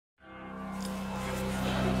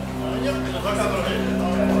I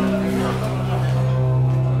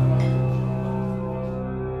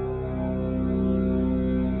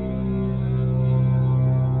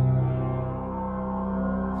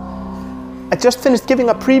just finished giving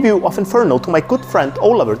a preview of Inferno to my good friend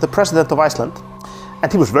Ólafur, the president of Iceland,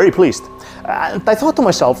 and he was very pleased. And I thought to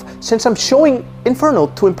myself, since I'm showing Inferno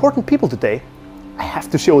to important people today, I have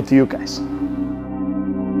to show it to you guys.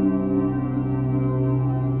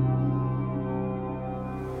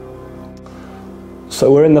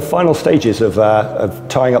 So we're in the final stages of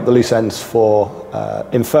tying up the loose ends for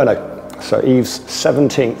Inferno. So EVE's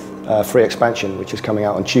 17th free expansion, which is coming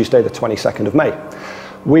out on Tuesday, the 22nd of May.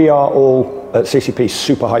 We are all at CCP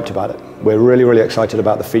super hyped about it. We're really, really excited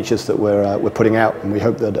about the features that we're putting out, and we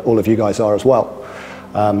hope that all of you guys are as well.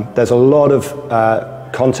 There's a lot of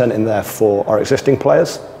content in there for our existing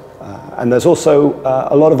players, and there's also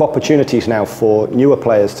a lot of opportunities now for newer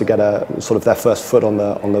players to get sort of their first foot on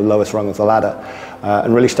the lowest rung of the ladder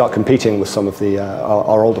and really start competing with some of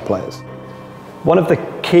our older players. One of the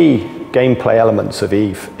key gameplay elements of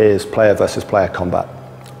EVE is player versus player combat.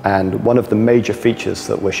 And one of the major features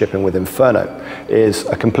that we're shipping with Inferno is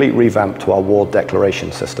a complete revamp to our war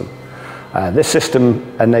declaration system. This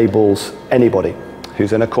system enables anybody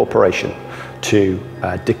who's in a corporation to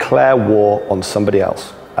declare war on somebody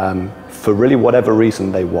else for really whatever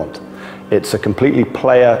reason they want. It's a completely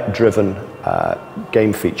player-driven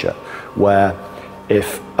game feature where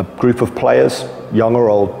if a group of players, young or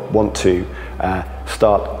old, want to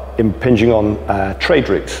start impinging on trade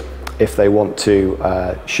routes, if they want to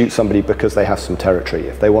shoot somebody because they have some territory,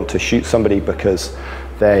 if they want to shoot somebody because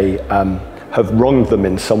they have wronged them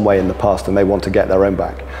in some way in the past and they want to get their own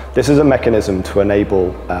back. This is a mechanism to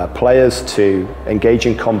enable players to engage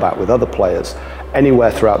in combat with other players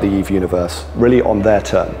anywhere throughout the EVE universe, really on their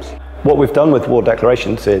terms. What we've done with War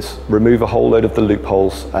Declarations is remove a whole load of the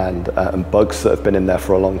loopholes and bugs that have been in there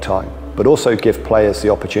for a long time, but also give players the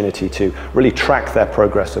opportunity to really track their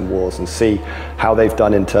progress in wars and see how they've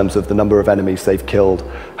done in terms of the number of enemies they've killed,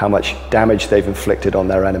 how much damage they've inflicted on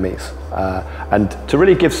their enemies, and to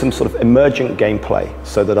really give some sort of emergent gameplay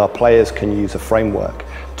so that our players can use a framework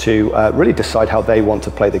to really decide how they want to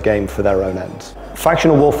play the game for their own ends.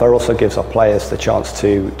 Factional warfare also gives our players the chance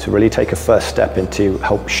to really take a first step into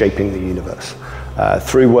help shaping the universe.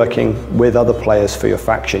 Through working with other players for your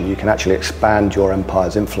faction, you can actually expand your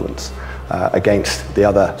empire's influence against the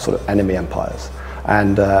other sort of enemy empires.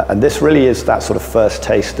 And this really is that sort of first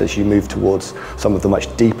taste as you move towards some of the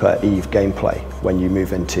much deeper EVE gameplay when you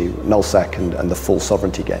move into nullsec and the full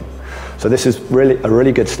sovereignty game. So this is really a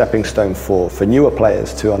really good stepping stone for newer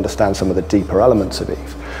players to understand some of the deeper elements of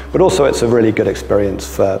EVE. But also it's a really good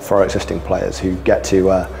experience for our existing players who get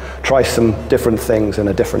to try some different things in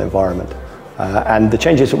a different environment. And the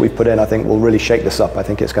changes that we've put in, I think, will really shake this up. I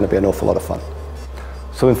think it's going to be an awful lot of fun.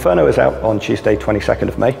 So Inferno is out on Tuesday, 22nd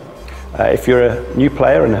of May. If you're a new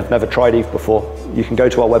player and have never tried EVE before, you can go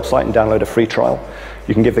to our website and download a free trial.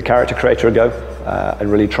 You can give the character creator a go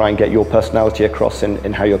and really try and get your personality across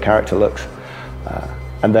in how your character looks.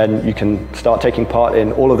 And then you can start taking part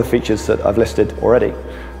in all of the features that I've listed already.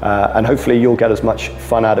 And hopefully you'll get as much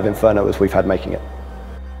fun out of Inferno as we've had making it.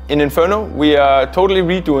 In Inferno, we are totally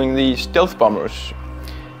redoing the stealth bombers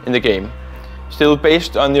in the game. Still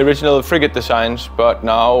based on the original frigate designs, but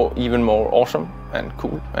now even more awesome and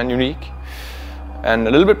cool and unique. And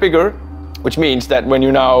a little bit bigger, which means that when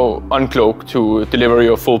you now uncloak to deliver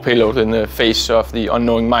your full payload in the face of the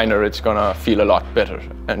unknowing miner, it's gonna feel a lot better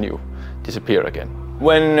and you disappear again.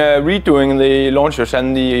 When redoing the launchers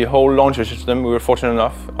and the whole launcher system, we were fortunate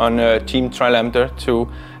enough on Team Tri-Lambda to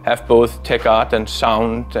have both tech art and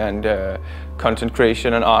sound and content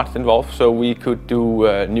creation and art involved. So we could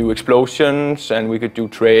do new explosions, and we could do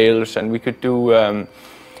trails, and we could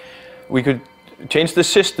change the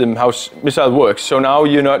system how missile works. So now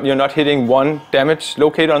you're not hitting one damage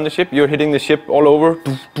locator on the ship. You're hitting the ship all over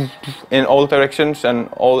in all directions and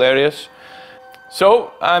all areas.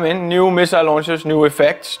 So I mean, new missile launchers, new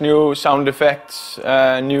effects, new sound effects,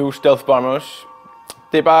 new stealth bombers.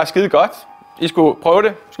 Det er bare skide godt. I skulle prøve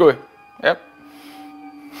det, skulle I? Ja.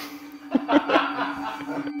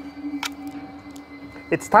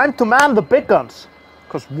 It's time to man the big guns,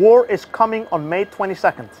 because war is coming on May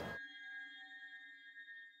 22nd.